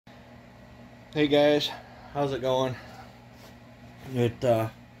Hey guys, how's it going?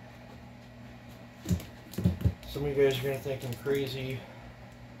 Some of you guys are gonna think I'm crazy.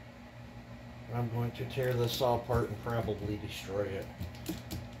 I'm going to tear this saw apart and probably destroy it.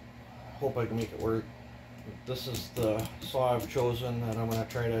 Hope I can make it work. This is the saw I've chosen that I'm gonna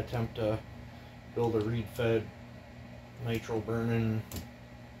try to attempt to build a reed-fed, nitro burning,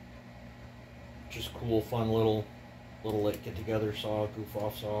 just cool, fun little like get together saw, goof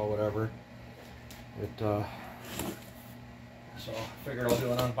off saw, whatever. So I figured I'll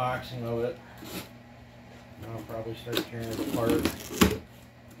do an unboxing of it. And I'll probably start tearing it apart.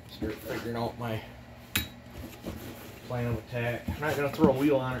 Start figuring out my plan of attack. I'm not going to throw a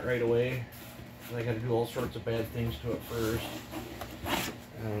wheel on it right away, because I got to do all sorts of bad things to it first.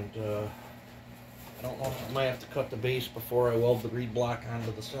 And I don't know if I might have to cut the base before I weld the reed block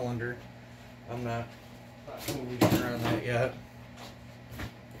onto the cylinder. I'm not totally sure on that yet.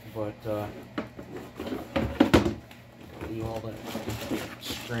 But leave all that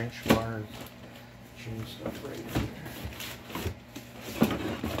strange bar and chain stuff right in there.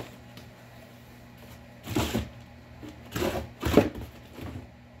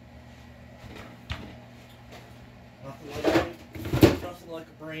 Nothing like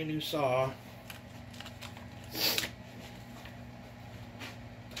a brand new saw.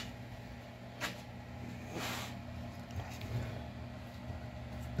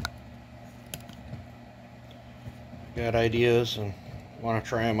 Got ideas and want to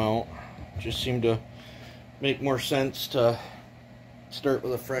try them out. Just seem to make more sense to start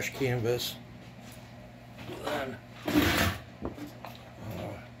with a fresh canvas than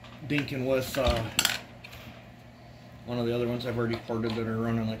dinking with one of the other ones I've already ported that are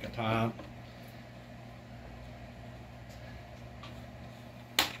running like a top.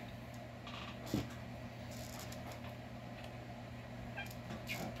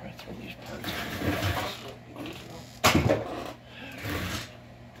 I'll probably throw these parts in.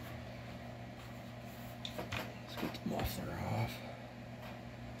 Let's get the muffler off.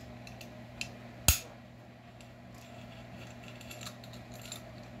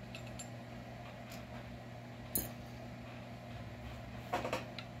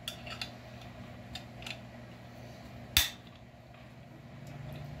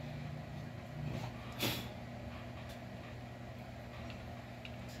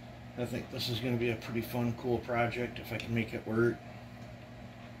 I think this is going to be a pretty fun, cool project if I can make it work.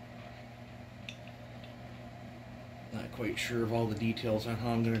 Not quite sure of all the details on how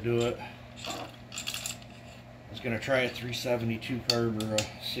I'm going to do it. I was going to try a 372 carb or a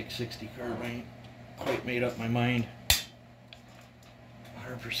 660 carb. I ain't quite made up my mind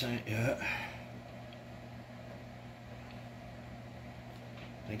 100% yet.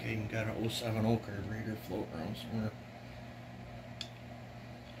 I think I even got an 070 carburetor floating around somewhere.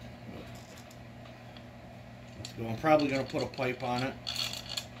 Let's go. I'm probably going to put a pipe on it.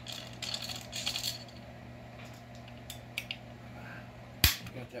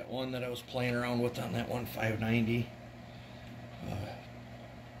 Got that one that I was playing around with on that one 590.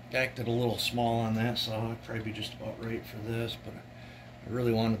 Acted a little small on that, so I'd probably be just about right for this, but I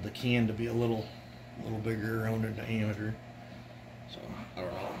really wanted the can to be a little bigger around in diameter. So I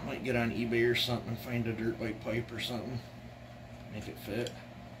don't know, I might get on eBay or something and find a dirt bike pipe or something, make it fit.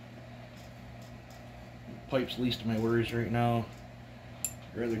 Pipe's least of my worries right now.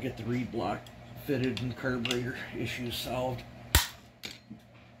 I'd rather get the reed block fitted and carburetor issues solved.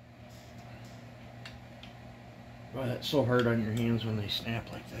 Boy, that's so hard on your hands when they snap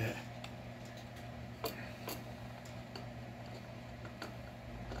like that.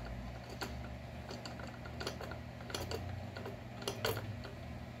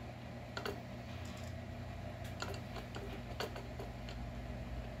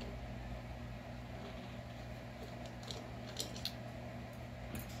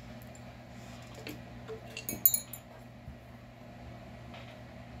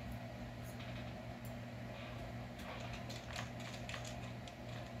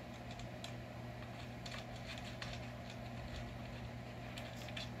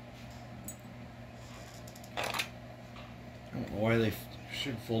 I don't know why they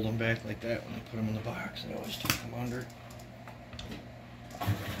should fold them back like that when they put them in the box. They always tuck them under.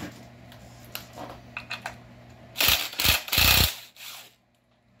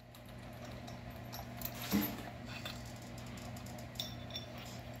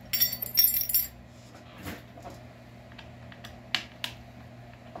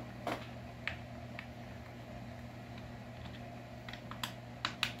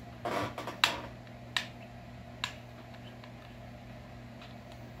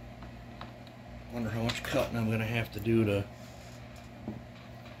 Wonder how much cutting I'm going to have to do to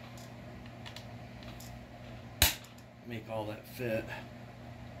make all that fit.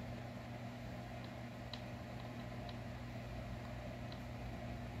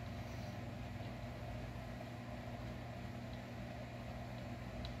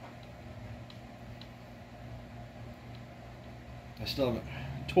 I still haven't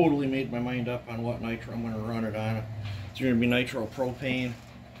totally made my mind up on what nitro I'm going to run it on. It's going to be nitro propane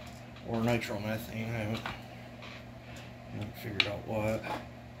or nitromethane. I haven't figured out what.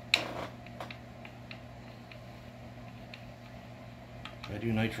 If I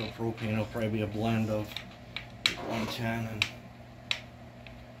do nitro propane, it'll probably be a blend of 110 and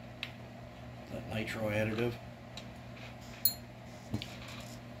that nitro additive.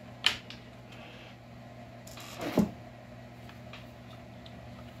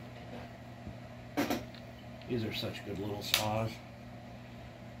 These are such good little saws.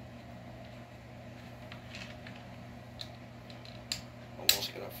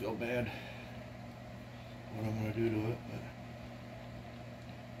 Almost gonna feel bad what I'm gonna do to it, but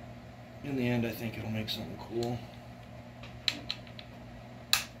in the end I think it'll make something cool.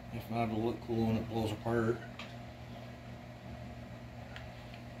 If not, it'll look cool when it blows apart.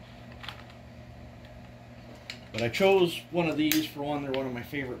 But I chose one of these for one, they're one of my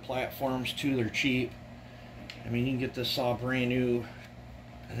favorite platforms. Two, they're cheap. I mean, you can get this saw brand new.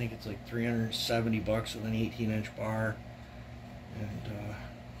 I think it's like 370 bucks with an 18-inch bar. And I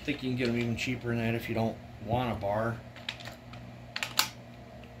think you can get them even cheaper than that if you don't want a bar.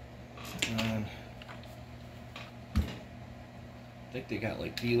 And I think they got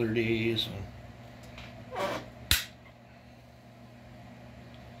like dealer days. And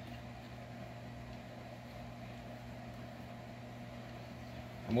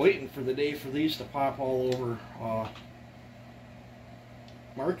I'm waiting for the day for these to pop all over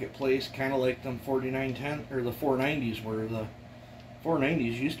Marketplace, kind of like them 4910 or the 490s, where the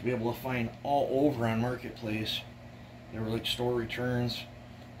 490s used to be able to find all over on Marketplace. They were like store returns.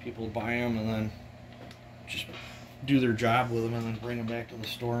 People would buy them and then just do their job with them and then bring them back to the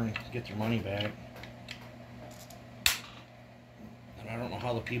store and get their money back. And I don't know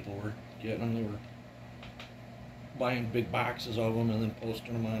how the people were getting them. They were buying big boxes of them and then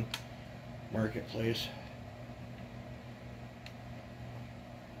posting them on Marketplace.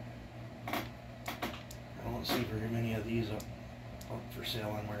 I don't see very many of these up for sale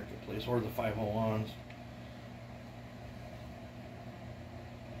on Marketplace, or the 501s.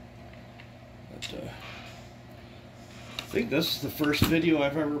 But I think this is the first video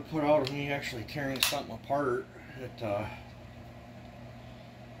I've ever put out of me actually tearing something apart. But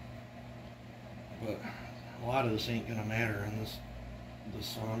a lot of this ain't gonna matter in this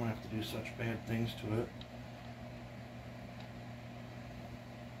saw. I'm gonna have to do such bad things to it.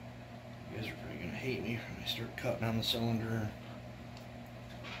 You guys are probably gonna hate me when I start cutting on the cylinder.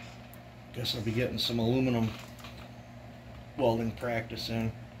 Guess I'll be getting some aluminum welding practice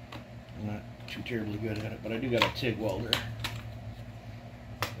in. I'm not too terribly good at it, but I do got a TIG welder.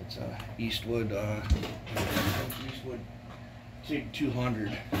 It's a Eastwood TIG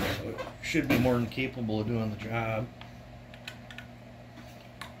 200, so it should be more than capable of doing the job,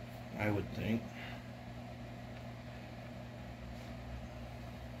 I would think.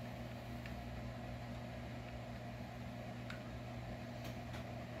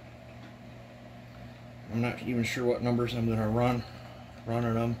 I'm not even sure what numbers I'm going to run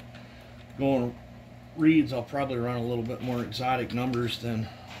at them. Going reeds, I'll probably run a little bit more exotic numbers than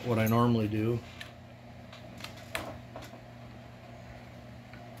what I normally do.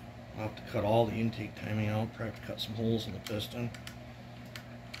 I'll have to cut all the intake timing out, probably have to cut some holes in the piston.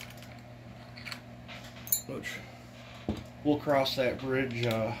 Which we'll cross that bridge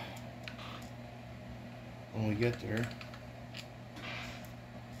when we get there.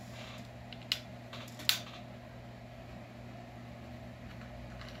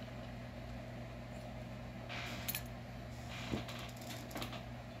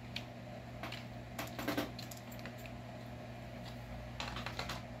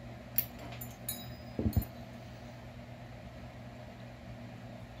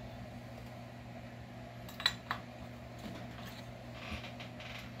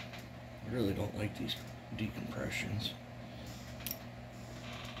 I really don't like these decompressions.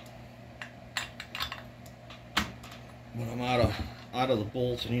 When I'm out of the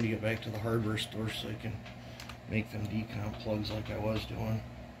bolts, I need to get back to the hardware store so I can make them decomp plugs like I was doing.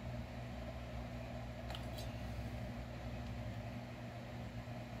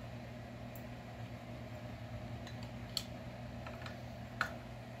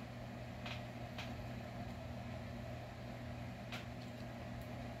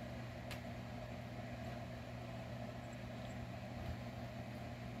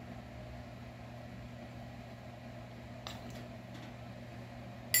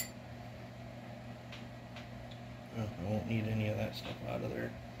 that stuff out of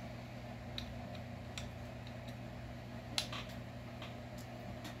there.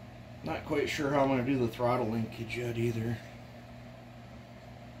 Not quite sure how I'm going to do the throttle linkage yet either.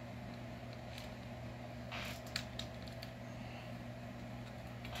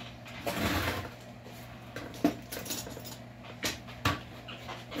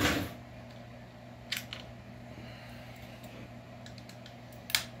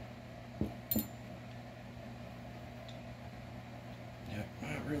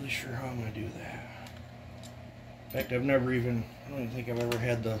 Really sure how I'm going to do that. In fact, I don't even think I've ever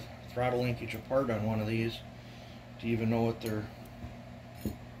had the throttle linkage apart on one of these to even know what they're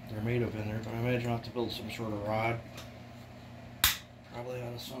made of in there. But I imagine I'll have to build some sort of rod, probably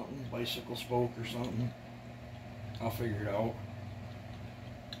out of something, bicycle spoke or something. I'll figure it out.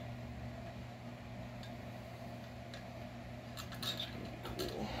 This is going to be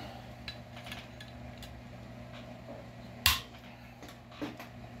cool.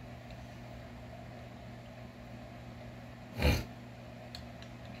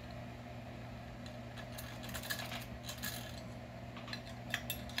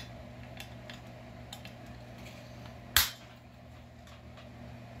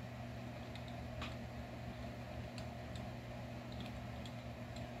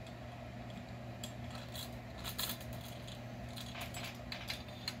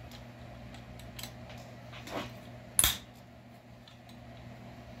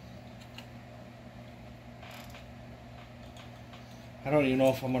 I don't even know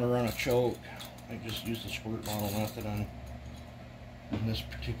if I'm going to run a choke. I just use the squirt bottle method on this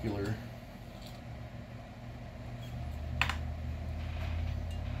particular.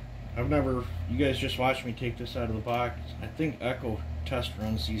 You guys just watched me take this out of the box. I think Echo test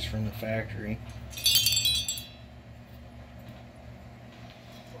runs these from the factory.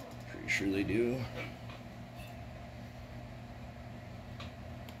 Pretty sure they do.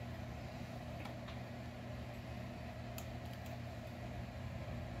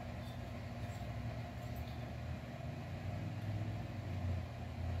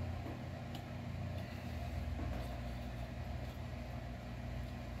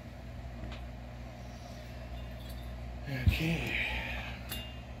 Okay.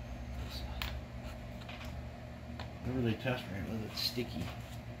 Whenever they test right with it's sticky.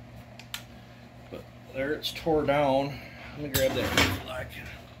 But there it's tore down. Let me grab that black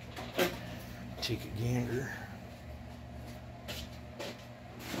and take a gander.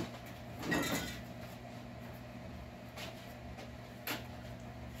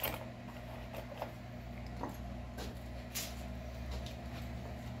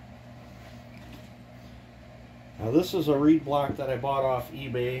 Now this is a reed block that I bought off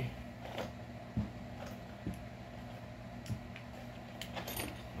eBay.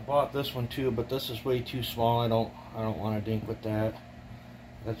 I bought this one too, but this is way too small. I don't want to dink with that.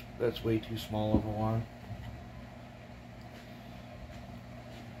 That's way too small of a one.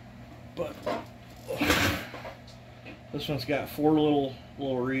 But this one's got 4 little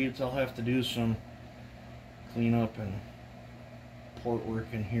reeds. I'll have to do some cleanup and port work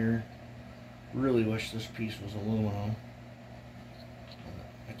in here. Really wish this piece was aluminum.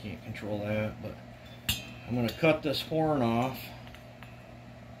 I can't control that, but I'm going to cut this horn off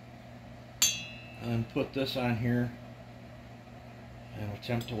and put this on here and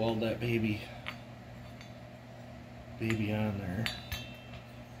attempt to weld that baby on there.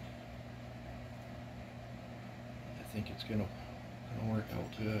 I think it's gonna work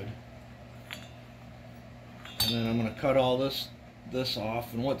out good. And then I'm going to cut all this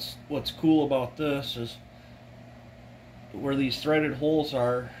off, and what's cool about this is where these threaded holes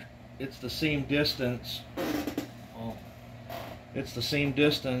are, it's the same distance. Oh, it's the same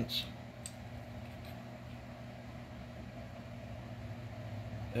distance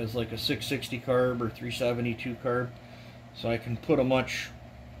as like a 660 carb or 372 carb, so I can put a much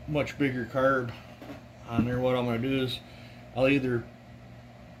bigger carb on there. What I'm going to do is I'll either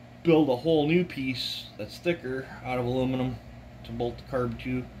build a whole new piece that's thicker out of aluminum to bolt the carb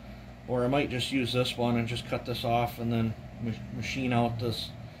to, or I might just use this one and just cut this off and then machine out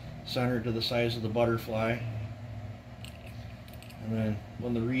this center to the size of the butterfly. And then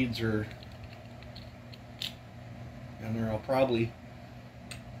when the reeds are in there, I'll probably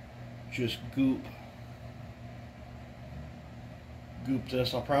just goop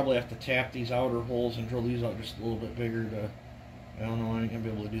this. I'll probably have to tap these outer holes and drill these out just a little bit bigger to, I don't know, I ain't gonna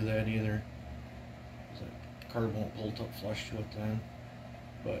be able to do that either. Carb won't bolt up flush to it then.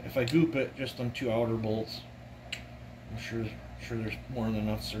 But if I goop it, just them 2 outer bolts, I'm sure there's more than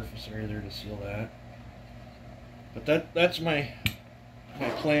enough surface area there to seal that. But that's my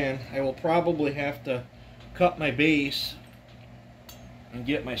plan. I will probably have to cut my base and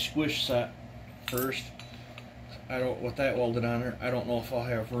get my squish set first. With that welded on there, I don't know if I'll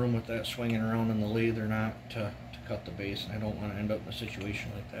have room with that swinging around in the lathe or not to cut the base, and I don't want to end up in a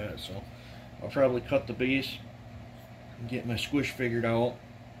situation like that. So I'll probably cut the base and get my squish figured out,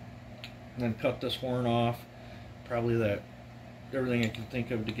 and then cut this horn off. Probably everything I can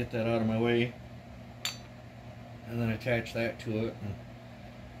think of to get that out of my way, and then attach that to it. And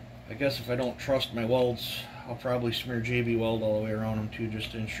I guess if I don't trust my welds, I'll probably smear JB weld all the way around them too,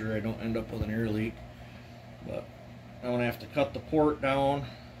 just to ensure I don't end up with an air leak. But I'm going to have to cut the port down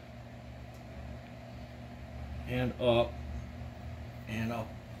and up, and I'll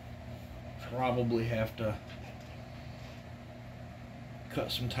probably have to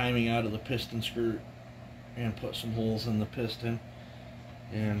cut some timing out of the piston skirt and put some holes in the piston.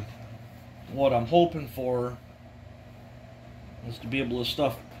 And what I'm hoping for is to be able to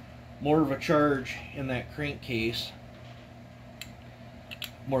stuff more of a charge in that crankcase,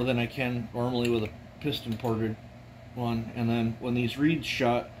 more than I can normally with a piston ported one, and then when these reeds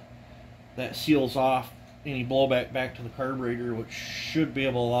shut, that seals off any blowback back to the carburetor, which should be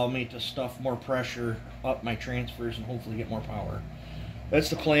able to allow me to stuff more pressure up my transfers and hopefully get more power. That's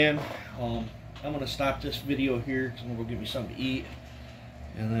the plan. I'm going to stop this video here because I'm going to go get me something to eat,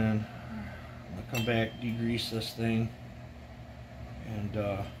 and then I'm going to come back, degrease this thing, and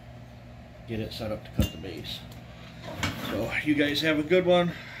get it set up to cut the base. So you guys have a good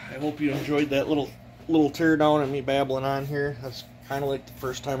one. I hope you enjoyed that little tear down and me babbling on here. That's kind of like the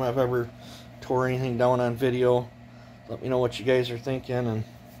first time I've ever tore anything down on video. Let me know what you guys are thinking, and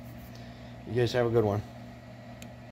you guys have a good one.